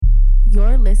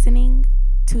You're listening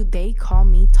to They Call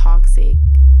Me Toxic.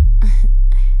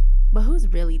 But who's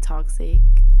really toxic?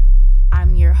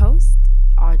 I'm your host,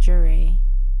 Audra Ray.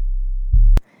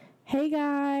 Hey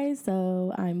guys,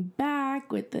 so I'm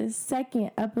back with the second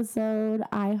episode.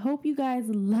 I hope you guys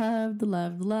loved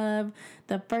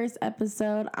the first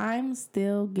episode. I'm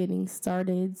still getting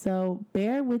started, so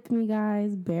bear with me,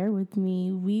 guys. Bear with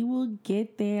me. We will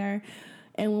get there.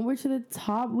 And when we're to the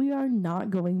top, we are not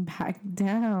going back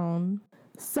down.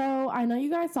 So I know you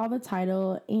guys saw the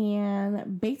title,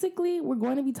 and basically we're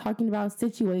going to be talking about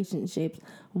situationships,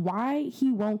 why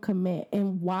he won't commit,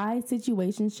 and why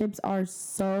situationships are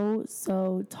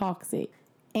so toxic.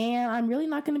 And I'm really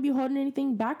not going to be holding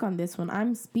anything back on this one.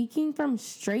 I'm speaking from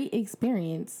straight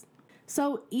experience.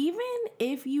 So even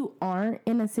if you aren't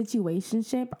in a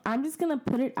situationship, I'm just going to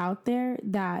put it out there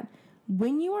that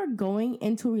when you are going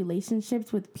into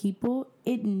relationships with people,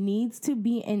 it needs to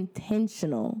be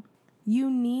intentional.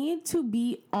 You need to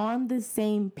be on the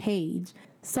same page.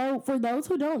 So for those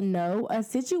who don't know, a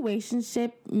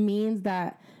situationship means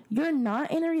that you're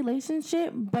not in a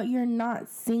relationship, but you're not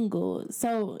single.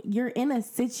 So you're in a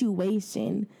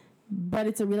situation, but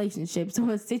it's a relationship. So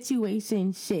a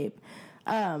situationship,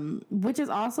 which is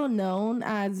also known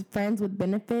as friends with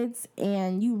benefits,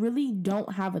 and you really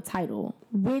don't have a title,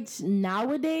 which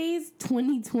nowadays,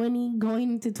 2020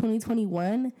 going into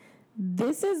 2021,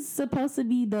 this is supposed to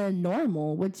be the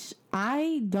normal, which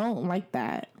I don't like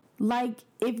that. Like,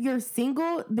 if you're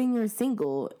single, then you're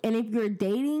single. And if you're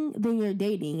dating, then you're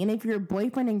dating. And if you're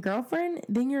boyfriend and girlfriend,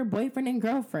 then you're boyfriend and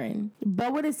girlfriend.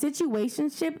 But with a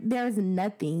situationship, there's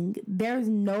nothing. There's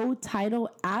no title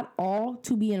at all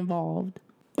to be involved.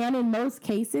 And in most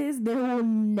cases, there will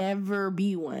never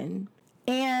be one.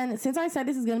 And since I said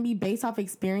this is going to be based off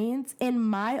experience, in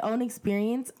my own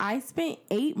experience, I spent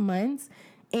 8 months.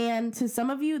 And to some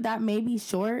of you, that may be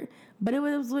short, but it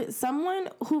was with someone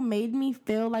who made me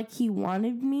feel like he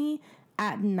wanted me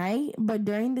at night, but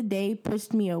during the day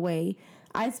pushed me away.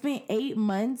 I spent 8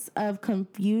 months of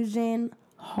confusion,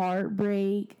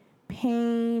 heartbreak,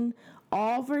 pain,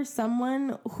 all for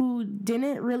someone who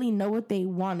didn't really know what they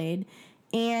wanted.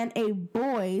 And a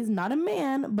boy's, not a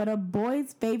man, but a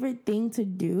boy's favorite thing to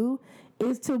do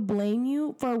is to blame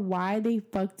you for why they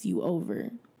fucked you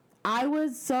over. I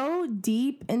was so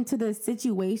deep into the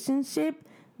situationship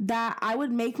that I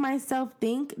would make myself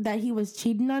think that he was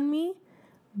cheating on me,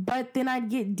 but then I'd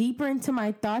get deeper into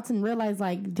my thoughts and realize,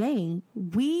 like, dang,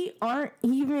 we aren't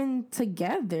even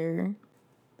together.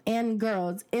 And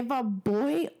girls, if a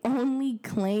boy only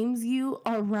claims you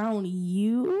around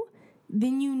you,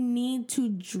 then you need to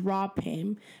drop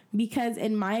him. Because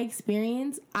in my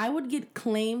experience, I would get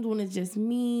claimed when it's just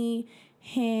me,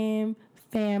 him,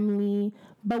 family.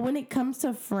 But when it comes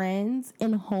to friends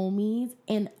and homies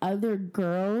and other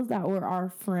girls that were our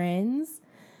friends,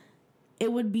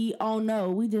 it would be, oh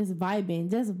no, we just vibing,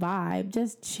 just vibe,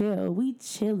 just chill. We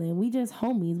chilling. We just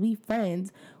homies. We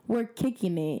friends. We're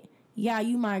kicking it. Yeah,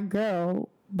 you my girl,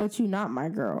 but you not my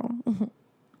girl.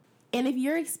 And if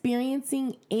you're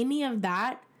experiencing any of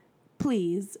that,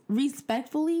 please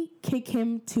respectfully kick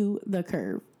him to the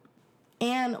curb.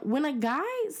 And when a guy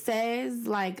says,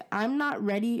 like, I'm not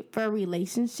ready for a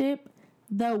relationship,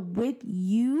 the with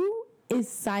you is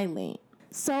silent.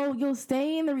 So you'll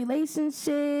stay in the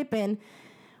relationship and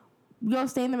you'll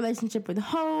stay in the relationship with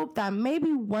hope that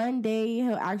maybe one day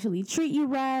he'll actually treat you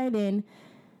right and,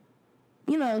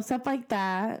 you know, stuff like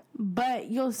that. But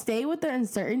you'll stay with the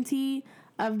uncertainty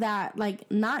of that, like,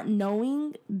 not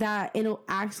knowing that it'll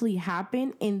actually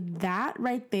happen, and that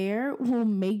right there will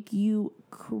make you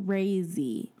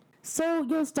crazy. So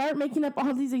you'll start making up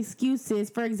all these excuses.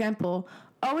 For example,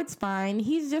 oh, it's fine,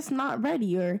 he's just not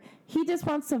ready, or he just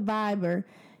wants to vibe, or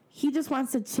he just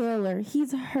wants to chill, or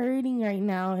he's hurting right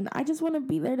now and I just want to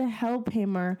be there to help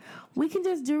him, or we can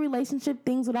just do relationship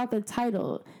things without the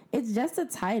title. It's just a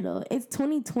title. It's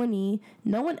 2020.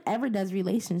 No one ever does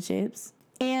relationships.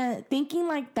 And thinking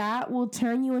like that will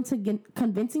turn you into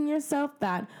convincing yourself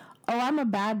that, oh, I'm a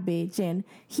bad bitch and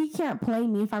he can't play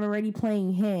me if I'm already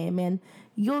playing him. And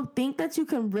you'll think that you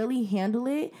can really handle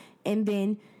it. And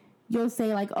then you'll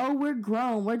say, like, oh, we're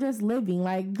grown. We're just living.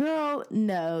 Like, girl,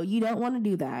 no, you don't want to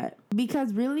do that.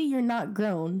 Because really, you're not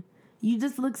grown. You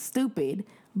just look stupid.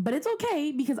 But it's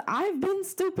okay because I've been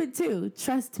stupid too.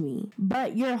 Trust me.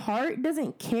 But your heart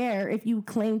doesn't care if you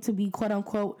claim to be quote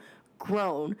unquote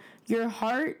grown. Your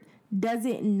heart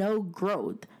doesn't know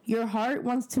growth. Your heart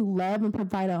wants to love and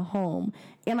provide a home.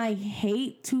 And I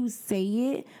hate to say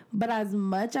it, but as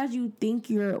much as you think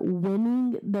you're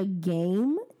winning the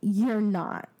game, you're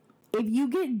not. if you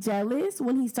get jealous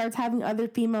when he starts having other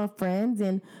female friends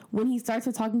and when he starts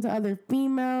talking to other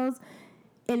females,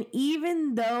 and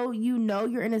even though you know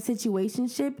you're in a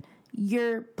situationship,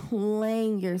 you're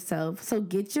playing yourself. So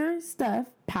get your stuff,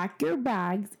 pack your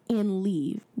bags, and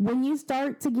leave. When you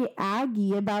start to get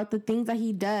aggy about the things that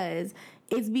he does,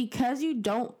 it's because you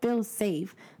don't feel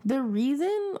safe. The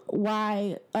reason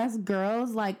why us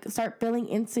girls start feeling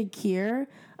insecure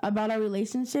about our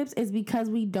relationships is because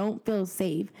we don't feel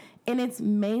safe. And it's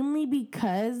mainly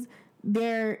because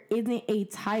there isn't a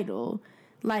title.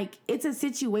 It's a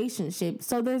situationship,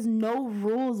 so there's no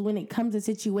rules when it comes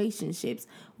to situationships.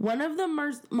 One of the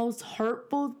most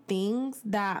hurtful things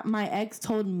that my ex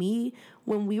told me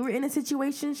when we were in a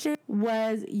situationship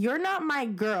was, "You're not my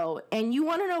girl." And you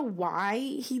want to know why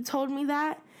he told me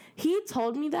that? He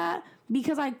told me that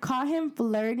because I caught him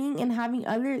flirting and having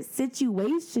other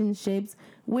situationships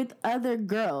with other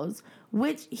girls,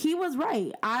 which he was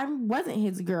right. I wasn't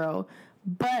his girl.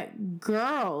 But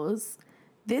girls,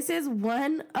 this is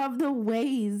one of the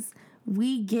ways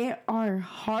we get our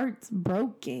hearts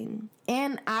broken.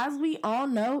 And as we all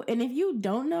know, and if you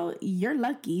don't know, you're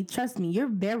lucky. Trust me, you're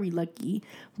very lucky.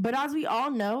 But as we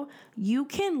all know, you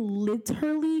can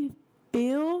literally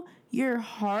feel your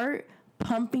heart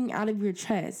pumping out of your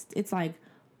chest. It's like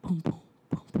boom, boom,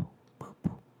 boom, boom, boom, boom,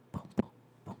 boom, boom,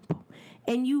 boom, boom.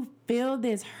 And you feel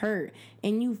this hurt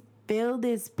and you feel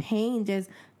this pain just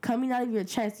coming out of your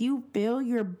chest. You feel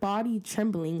your body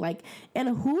trembling. And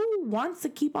who wants to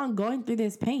keep on going through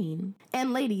this pain?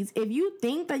 And ladies, if you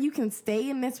think that you can stay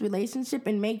in this relationship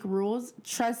and make rules,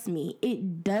 trust me,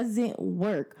 it doesn't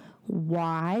work.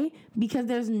 Why? Because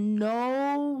there's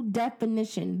no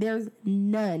definition. There's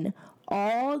none.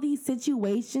 All these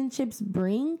situationships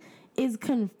bring is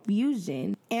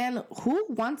confusion. And who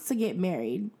wants to get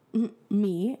married?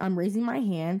 Me, I'm raising my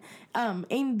hand.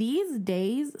 In these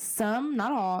days, some,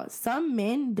 not all, some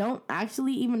men don't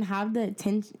actually even have the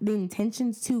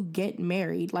intentions to get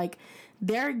married.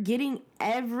 They're getting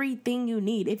everything you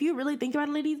need. If you really think about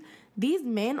it, ladies, these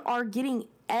men are getting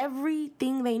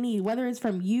everything they need, whether it's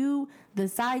from you, the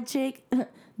side chick,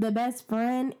 the best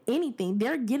friend, anything.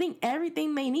 They're getting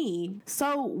everything they need.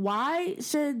 So why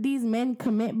should these men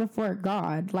commit before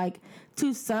God?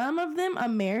 To some of them, a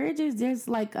marriage is just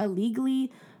a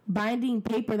legally binding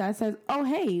paper that says, "Oh,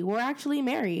 hey, we're actually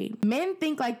married." Men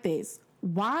think like this: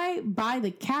 why buy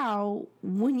the cow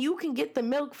when you can get the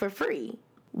milk for free?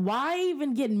 Why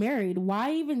even get married?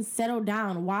 Why even settle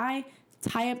down? Why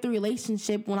tie up the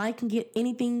relationship when I can get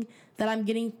anything that I'm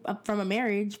getting from a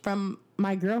marriage from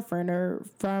my girlfriend or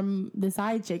from the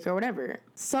side chick or whatever?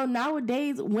 So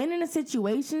nowadays, when in a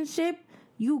situationship,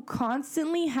 you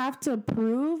constantly have to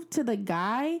prove to the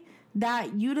guy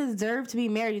that you deserve to be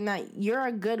married and that you're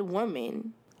a good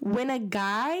woman. When a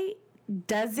guy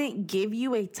doesn't give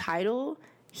you a title,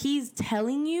 he's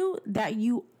telling you that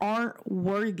you aren't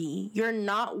worthy. You're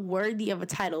not worthy of a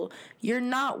title. You're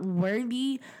not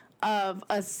worthy of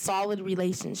a solid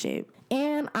relationship.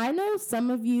 And I know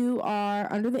some of you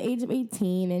are under the age of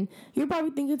 18 and you're probably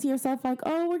thinking to yourself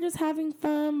oh, we're just having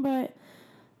fun, but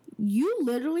you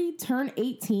literally turn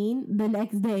 18 the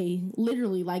next day.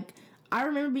 Literally, I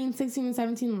remember being 16 and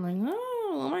 17 and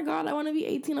oh my God, I want to be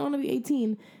 18.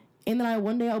 And then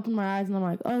one day I opened my eyes and I'm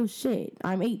like, oh shit,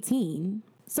 I'm 18.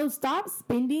 So stop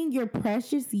spending your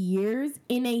precious years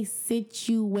in a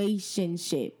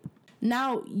situationship.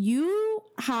 Now, you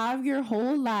have your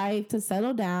whole life to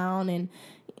settle down and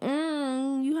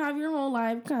you have your whole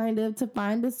life kind of to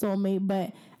find a soulmate,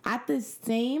 but at the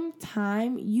same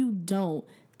time, you don't.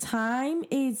 Time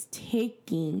is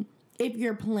ticking. If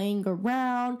you're playing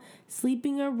around,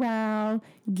 sleeping around,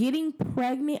 getting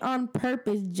pregnant on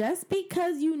purpose just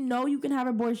because you know you can have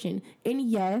abortion. And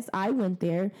yes, I went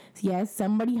there. Yes,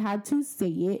 somebody had to say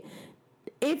it.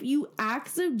 If you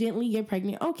accidentally get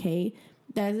pregnant, okay,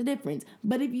 that's a difference.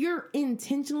 But if you're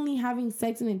intentionally having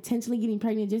sex and intentionally getting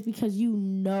pregnant just because you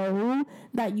know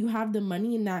that you have the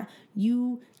money and that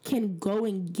you can go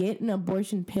and get an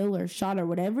abortion pill or shot or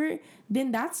whatever,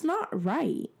 then that's not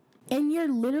right. And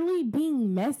you're literally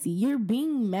being messy. You're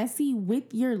being messy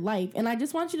with your life. And I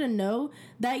just want you to know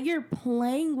that you're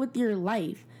playing with your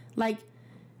life.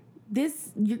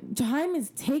 Your time is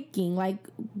ticking.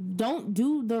 Don't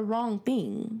do the wrong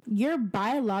thing. Your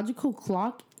biological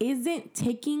clock isn't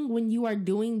ticking when you are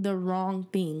doing the wrong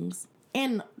things.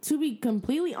 And to be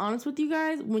completely honest with you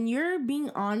guys, when you're being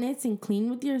honest and clean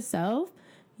with yourself,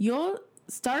 you'll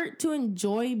start to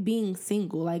enjoy being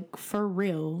single, for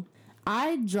real.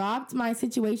 I dropped my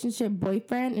situationship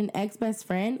boyfriend and ex-best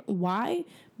friend. Why?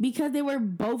 Because they were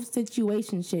both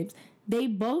situationships. They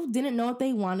both didn't know what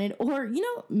they wanted, or,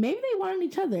 maybe they wanted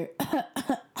each other.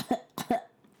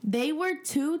 They were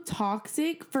too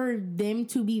toxic for them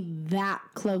to be that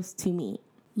close to me.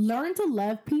 Learn to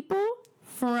love people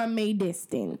from a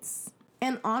distance.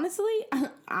 And honestly,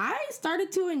 I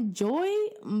started to enjoy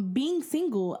being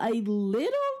single a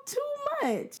little too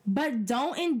much. But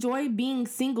don't enjoy being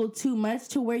single too much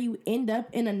to where you end up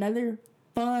in another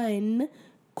fun,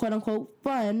 quote unquote,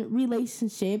 fun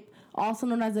relationship, also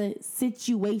known as a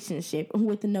situationship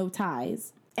with no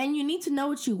ties. And you need to know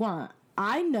what you want.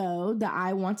 I know that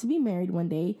I want to be married one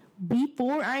day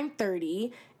before I'm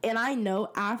 30. And I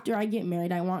know after I get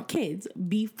married, I want kids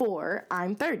before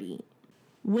I'm 30.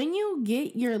 When you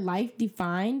get your life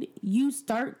defined, you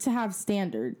start to have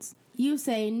standards. You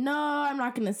say, no, I'm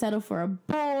not going to settle for a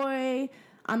boy.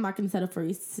 I'm not going to settle for a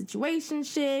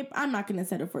situationship. I'm not going to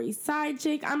settle for a side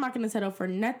chick. I'm not going to settle for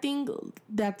nothing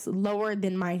that's lower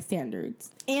than my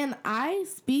standards. And I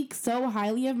speak so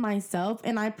highly of myself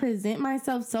and I present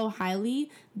myself so highly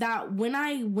that when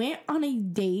I went on a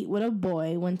date with a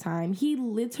boy one time, he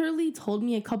literally told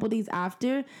me a couple days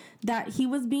after that he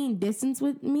was being distant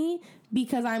with me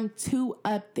because I'm too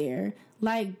up there.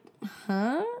 Like,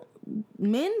 huh?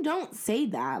 Men don't say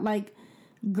that. Like,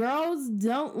 girls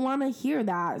don't want to hear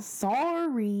that.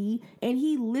 Sorry. And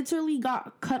he literally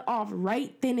got cut off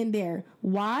right then and there.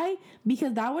 Why?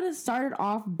 Because that would have started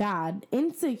off bad,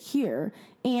 insecure.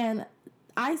 And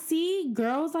I see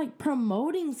girls like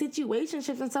promoting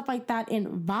situationships and stuff like that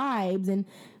and vibes. And,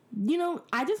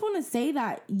 I just want to say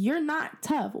that you're not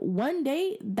tough. One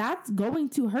day that's going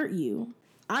to hurt you.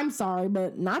 I'm sorry,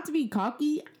 but not to be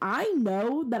cocky, I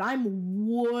know that I'm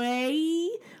way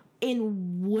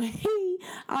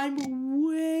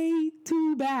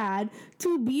too bad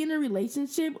to be in a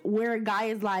relationship where a guy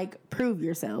is like, prove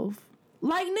yourself.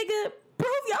 Like, nigga,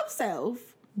 prove yourself.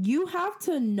 You have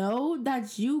to know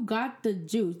that you got the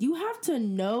juice. You have to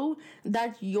know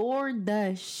that you're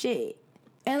the shit.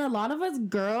 And a lot of us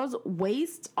girls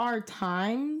waste our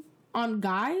time on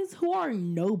guys who are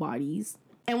nobodies.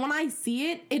 And when I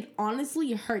see it, it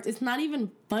honestly hurts. It's not even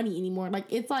funny anymore. Like,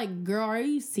 it's like, girl, are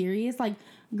you serious? Like,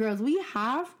 girls, we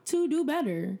have to do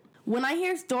better. When I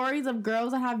hear stories of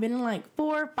girls that have been in like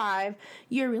 4 or 5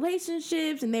 year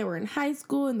relationships and they were in high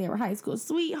school and they were high school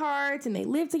sweethearts and they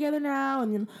live together now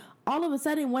and then all of a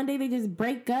sudden one day they just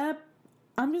break up,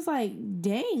 I'm just like,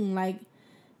 dang, like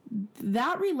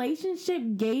that relationship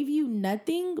gave you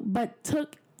nothing but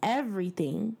took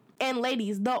everything. And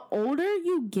ladies, the older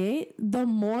you get, the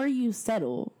more you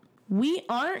settle. We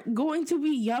aren't going to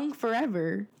be young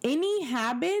forever. Any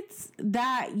habits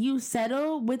that you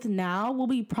settle with now will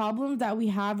be problems that we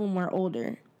have when we're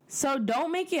older. So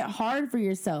don't make it hard for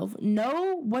yourself.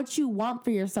 Know what you want for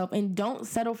yourself and don't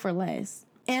settle for less.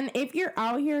 And if you're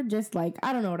out here just like,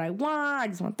 I don't know what I want, I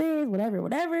just want this,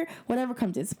 whatever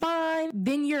comes is fine,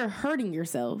 then you're hurting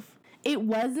yourself. It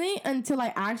wasn't until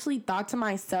I actually thought to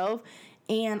myself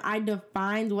and I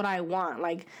defined what I want.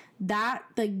 Like, that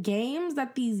the games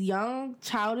that these young,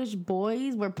 childish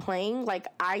boys were playing, like,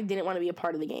 I didn't want to be a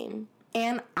part of the game.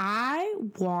 And I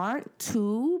want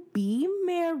to be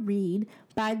married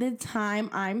by the time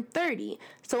I'm 30.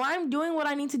 So I'm doing what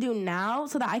I need to do now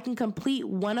so that I can complete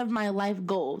one of my life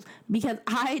goals. Because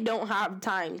I don't have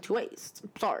time to waste.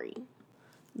 Sorry.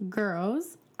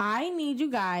 Girls, I need you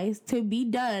guys to be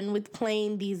done with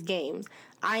playing these games.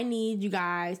 I need you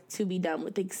guys to be done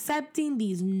with accepting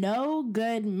these no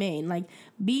good men. Like,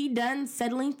 be done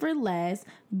settling for less.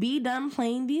 Be done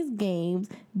playing these games.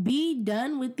 Be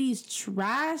done with these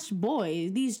trash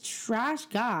boys, these trash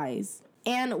guys.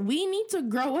 And we need to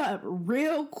grow up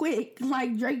real quick,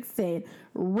 like Drake said,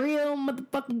 real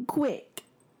motherfucking quick.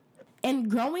 And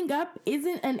growing up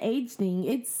isn't an age thing.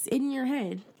 It's in your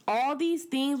head. All these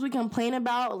things we complain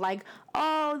about, like,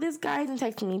 oh, this guy isn't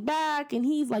texting me back, and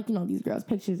he's like, these girls'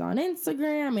 pictures on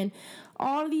Instagram, and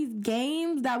all these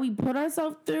games that we put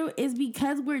ourselves through is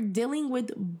because we're dealing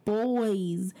with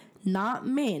boys, not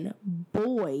men.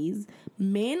 Boys.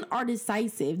 Men are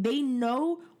decisive. They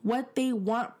know what they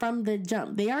want from the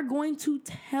jump. They are going to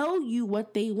tell you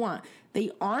what they want.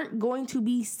 They aren't going to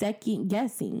be second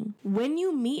guessing. When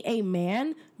you meet a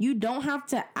man, you don't have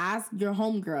to ask your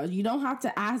homegirls. You don't have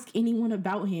to ask anyone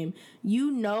about him.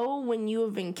 You know when you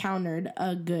have encountered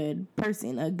a good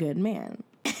person, a good man.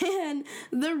 And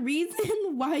the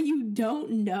reason why you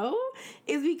don't know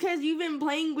is because you've been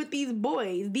playing with these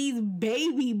boys, these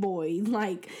baby boys.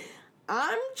 Like,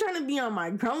 I'm trying to be on my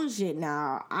grown shit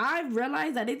now. I've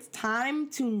realized that it's time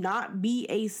to not be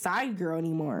a side girl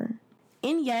anymore.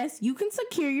 And yes, you can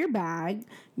secure your bag.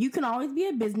 You can always be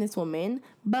a businesswoman.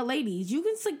 But ladies, you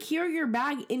can secure your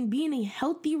bag and be in a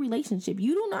healthy relationship.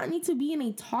 You do not need to be in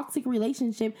a toxic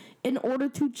relationship in order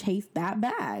to chase that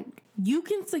bag. You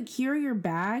can secure your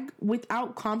bag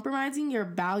without compromising your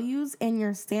values and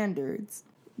your standards.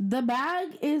 The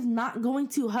bag is not going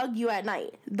to hug you at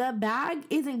night. The bag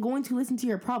isn't going to listen to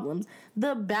your problems.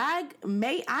 The bag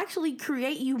may actually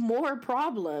create you more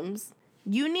problems.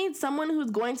 You need someone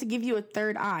who's going to give you a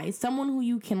third eye, someone who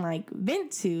you can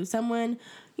vent to, someone,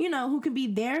 who can be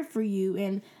there for you.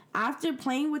 And after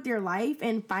playing with your life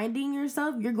and finding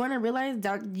yourself, you're going to realize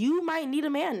that you might need a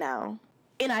man now.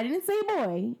 And I didn't say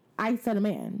boy, I said a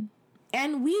man.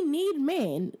 And we need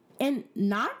men, and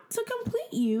not to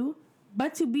complete you,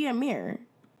 but to be a mirror.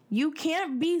 You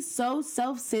can't be so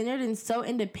self-centered and so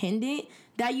independent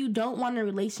that you don't want a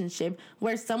relationship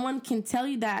where someone can tell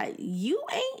you that you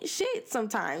ain't shit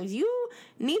sometimes. You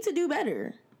need to do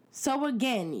better. So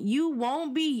again, you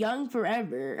won't be young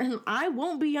forever, and I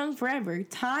won't be young forever.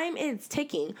 Time is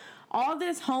ticking. All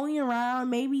this hoeing around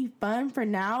may be fun for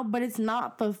now, but it's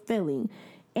not fulfilling.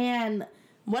 And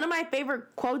one of my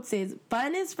favorite quotes is,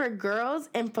 fun is for girls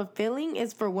and fulfilling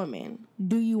is for women.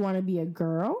 Do you want to be a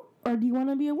girl or do you want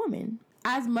to be a woman?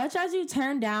 As much as you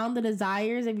turn down the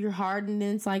desires of your heart and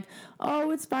then it's like,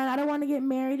 oh, it's fine, I don't want to get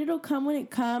married, it'll come when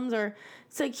it comes, or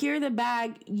secure the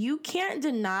bag, you can't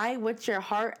deny what your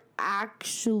heart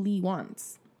actually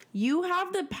wants. You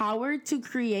have the power to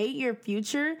create your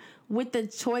future with the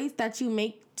choice that you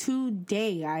make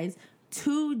today, guys.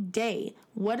 Today.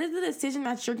 What is the decision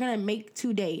that you're going to make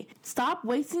today? Stop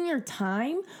wasting your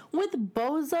time with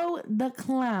Bozo the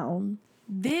Clown.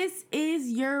 This is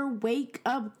your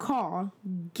wake-up call.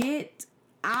 Get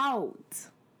out.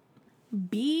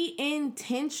 Be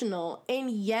intentional. And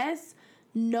yes,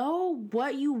 know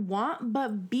what you want,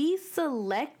 but be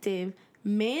selective.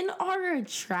 Men are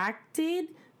attracted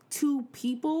to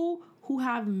people who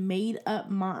have made up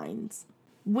minds.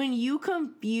 When you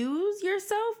confuse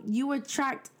yourself, you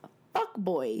attract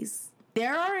fuckboys.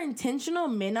 There are intentional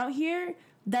men out here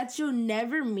that you'll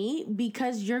never meet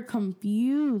because you're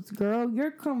confused, girl.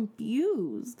 You're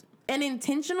confused. An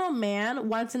intentional man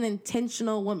wants an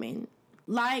intentional woman.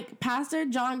 Like Pastor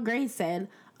John Gray said,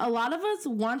 a lot of us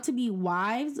want to be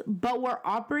wives, but we're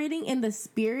operating in the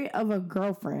spirit of a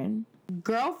girlfriend.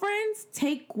 Girlfriends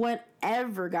take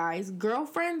whatever, guys.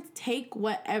 Girlfriends take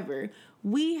whatever.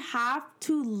 We have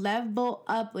to level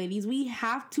up, ladies. We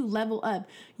have to level up.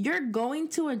 You're going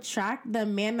to attract the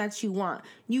man that you want.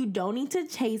 You don't need to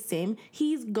chase him.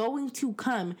 He's going to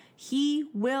come. He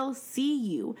will see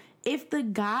you. If the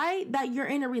guy that you're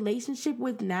in a relationship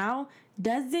with now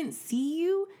doesn't see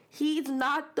you, he's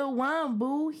not the one,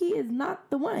 boo. He is not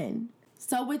the one.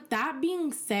 So with that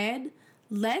being said,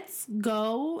 let's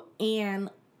go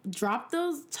and drop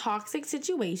those toxic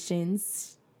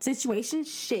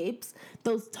situationships,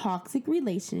 those toxic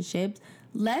relationships.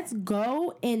 Let's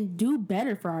go and do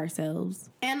better for ourselves.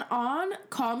 And on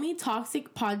Call Me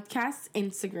Toxic Podcast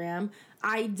Instagram,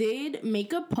 I did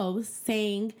make a post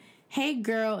saying, hey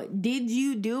girl, did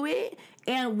you do it?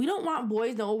 And we don't want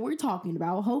boys to know what we're talking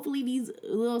about. Hopefully these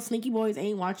little sneaky boys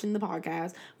ain't watching the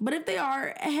podcast. But if they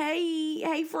are,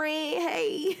 hey friend,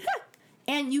 hey.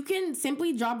 And you can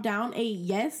simply drop down a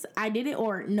yes, I did it,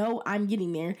 or no, I'm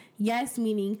getting there. Yes,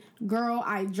 meaning, girl,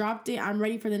 I dropped it, I'm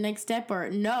ready for the next step, or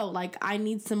no, I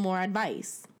need some more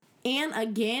advice. And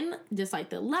again, just like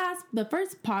the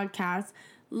first podcast,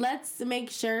 let's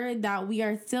make sure that we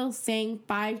are still saying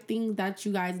 5 things that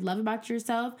you guys love about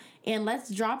yourself, and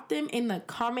let's drop them in the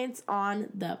comments on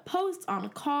the post on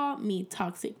Call Me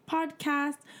Toxic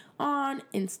Podcast on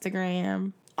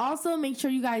Instagram. Also, make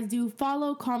sure you guys do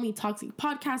follow Call Me Toxic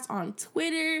Podcast on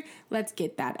Twitter. Let's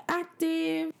get that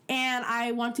active. And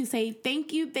I want to say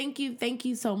thank you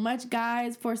so much,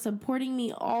 guys, for supporting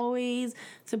me always,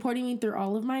 supporting me through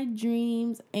all of my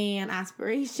dreams and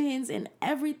aspirations and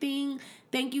everything.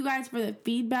 Thank you guys for the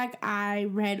feedback. I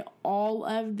read all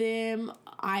of them.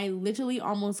 I literally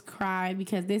almost cried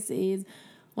because this is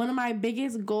one of my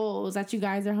biggest goals that you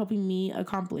guys are helping me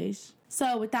accomplish.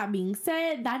 So with that being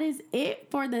said, that is it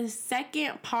for the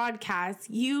second podcast.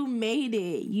 You made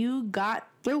it. You got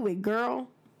through it, girl.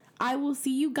 I will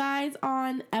see you guys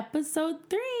on episode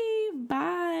 3.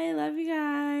 Bye. Love you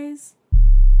guys.